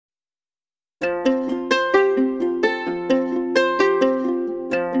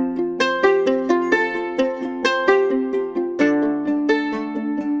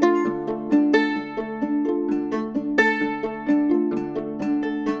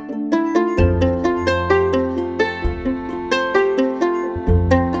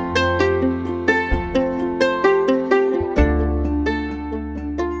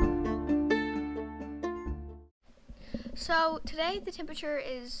So today the temperature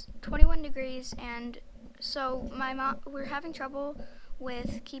is 21 degrees, and so we're having trouble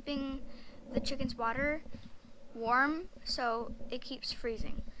with keeping the chicken's water warm, so it keeps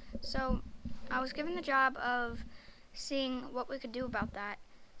freezing. So I was given the job of seeing what we could do about that.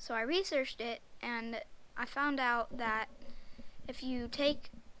 So I researched it, and I found out that if you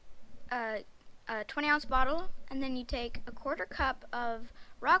take a 20-ounce bottle and then you take a quarter cup of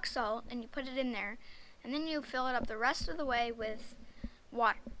rock salt and you put it in there, and then you fill it up the rest of the way with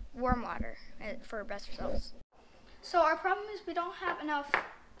water, warm water, for best results. So our problem is we don't have enough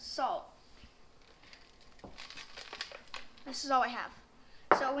salt. This is all I have.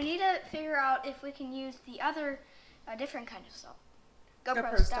 So we need to figure out if we can use the other, different kind of salt.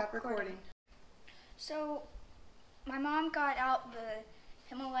 GoPro, stop recording. So my mom got out the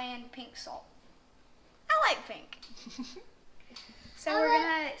Himalayan pink salt. I like pink. So we're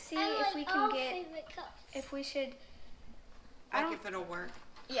gonna see if we can get, if we should. Like if it'll work.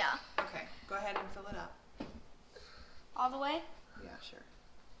 Yeah. Okay, go ahead and fill it up. All the way? Yeah, sure.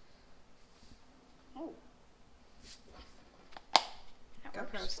 Oh.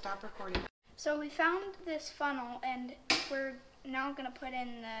 GoPro, stop recording. So we found this funnel, and we're now gonna put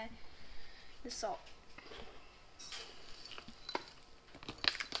in the salt.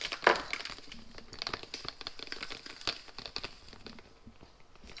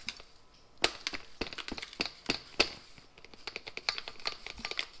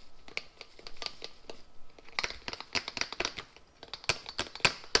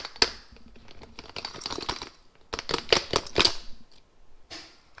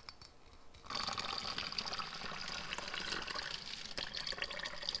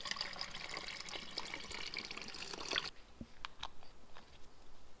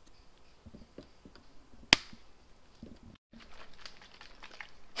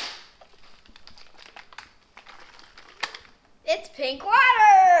 It's pink water!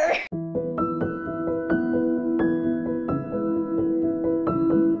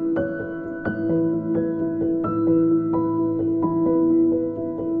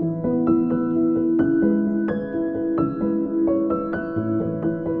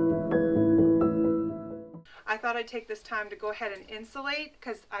 I thought I'd take this time to go ahead and insulate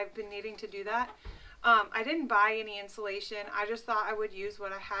because I've been needing to do that. I didn't buy any insulation. I just thought I would use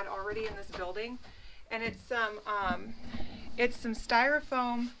what I had already in this building. And it's some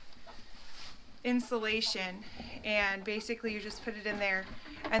styrofoam insulation, and basically you just put it in there,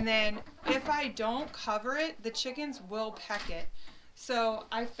 and then if I don't cover it, the chickens will peck it. So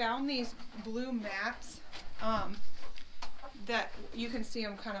I found these blue mats that you can see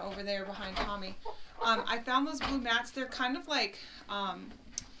them kind of over there behind Tommy. I found those blue mats. They're kind of like I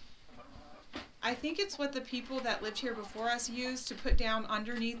think it's what the people that lived here before us used to put down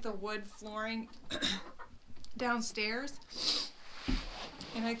underneath the wood flooring downstairs,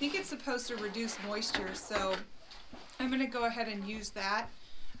 and I think it's supposed to reduce moisture, so I'm going to go ahead and use that.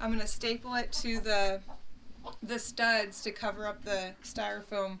 I'm going to staple it to the studs to cover up the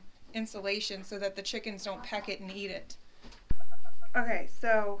styrofoam insulation so that the chickens don't peck it and eat it. Okay,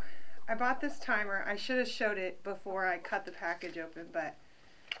 so I bought this timer. I should have showed it before I cut the package open, but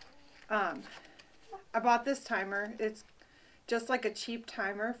I bought this timer. It's just like a cheap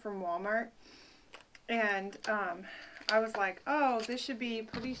timer from Walmart. And I was like, oh, this should be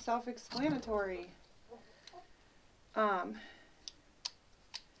pretty self-explanatory. And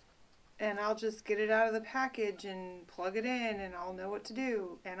I'll just get it out of the package and plug it in and I'll know what to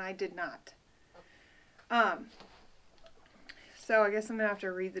do. And I did not. So I guess I'm going to have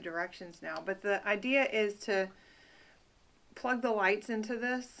to read the directions now. But the idea is to plug the lights into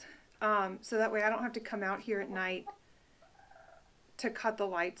this so that way I don't have to come out here at night to cut the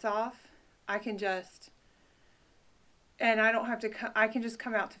lights off. I can just, and I don't have to, I can just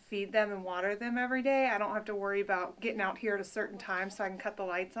come out to feed them and water them every day. I don't have to worry about getting out here at a certain time so I can cut the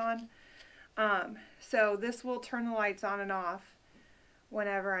lights on. So this will turn the lights on and off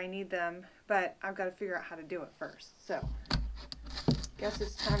whenever I need them, but I've got to figure out how to do it first. So, guess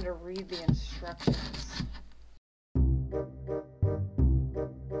it's time to read the instructions.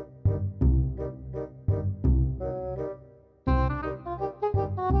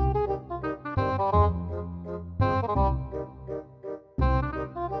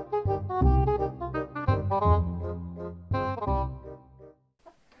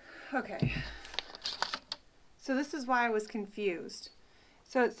 Okay. So this is why I was confused.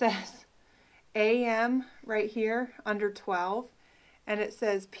 So it says AM right here under 12, and it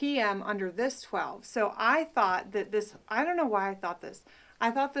says PM under this 12. So I thought that this, I don't know why I thought this.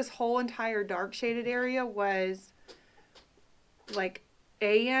 I thought this whole entire dark shaded area was like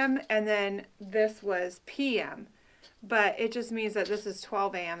AM and then this was PM. But it just means that this is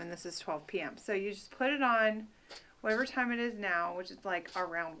 12 AM and this is 12 PM. So you just put it on whatever time it is now, which is like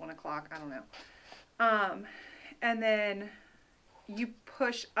around 1 o'clock, I don't know. And then you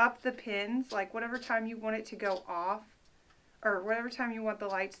push up the pins, like whatever time you want it to go off, or whatever time you want the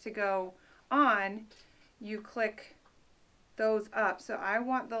lights to go on, you click those up. So I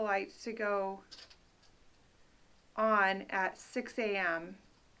want the lights to go on at 6 AM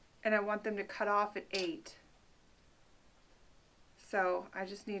and I want them to cut off at 8. So I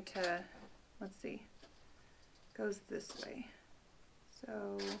just need to, let's see, it goes this way.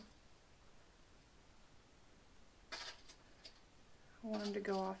 So I want them to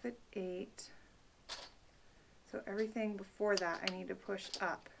go off at 8. So everything before that I need to push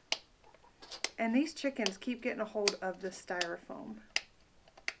up. And these chickens keep getting a hold of the styrofoam.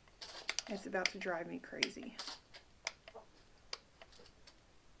 It's about to drive me crazy.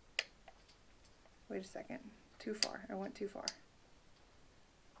 Wait a second. Too far. I went too far.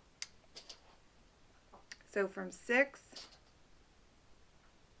 So from 6.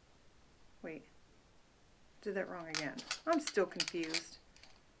 Wait. Did that wrong again. I'm still confused.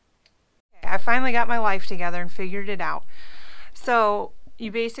 I finally got my life together and figured it out. So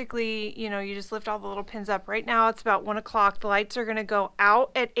you basically, you know, you just lift all the little pins up. Right now it's about 1 o'clock. The lights are going to go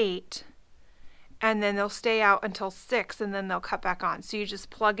out at 8 and then they'll stay out until 6 and then they'll cut back on. So you just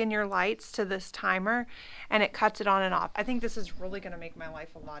plug in your lights to this timer and it cuts it on and off. I think this is really going to make my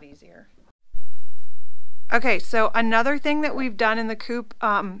life a lot easier. Okay, so another thing that we've done in the coop,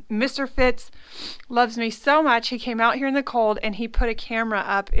 Mr. Fitz loves me so much. He came out here in the cold and he put a camera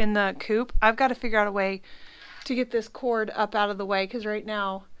up in the coop. I've got to figure out a way to get this cord up out of the way because right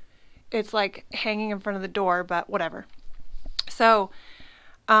now it's like hanging in front of the door, but whatever. So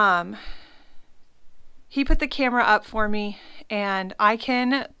he put the camera up for me and I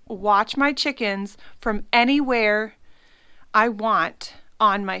can watch my chickens from anywhere I want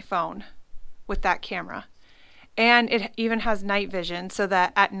on my phone with that camera. And it even has night vision so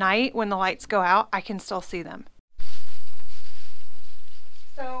that at night when the lights go out, I can still see them.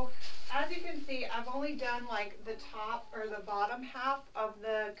 So as you can see, I've only done like the top or the bottom half of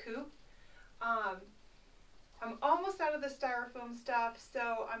the coop. I'm almost out of the styrofoam stuff,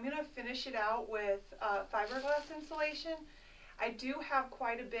 so I'm going to finish it out with fiberglass insulation. I do have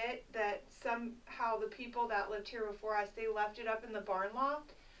quite a bit that somehow the people that lived here before us, they left it up in the barn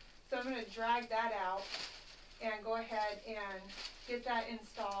loft. So I'm going to drag that out and go ahead and get that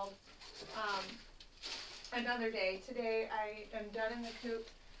installed another day. Today I am done in the coop.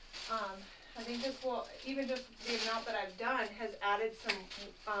 I think this will, even just the amount that I've done has added some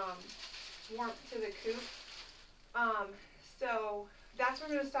warmth to the coop. So that's where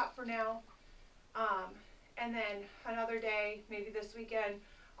I'm going to stop for now. And then another day, maybe this weekend,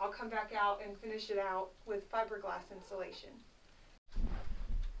 I'll come back out and finish it out with fiberglass insulation.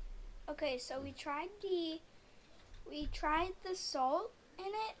 Okay, so we tried the salt in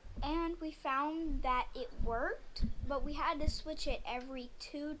it and we found that it worked, but we had to switch it every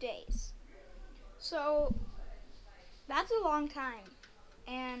 2 days. So that's a long time,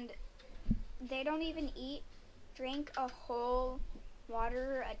 and they don't even drink a whole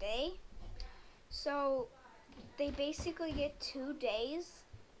water a day. So they basically get 2 days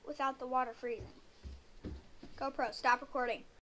without the water freezing. GoPro, stop recording.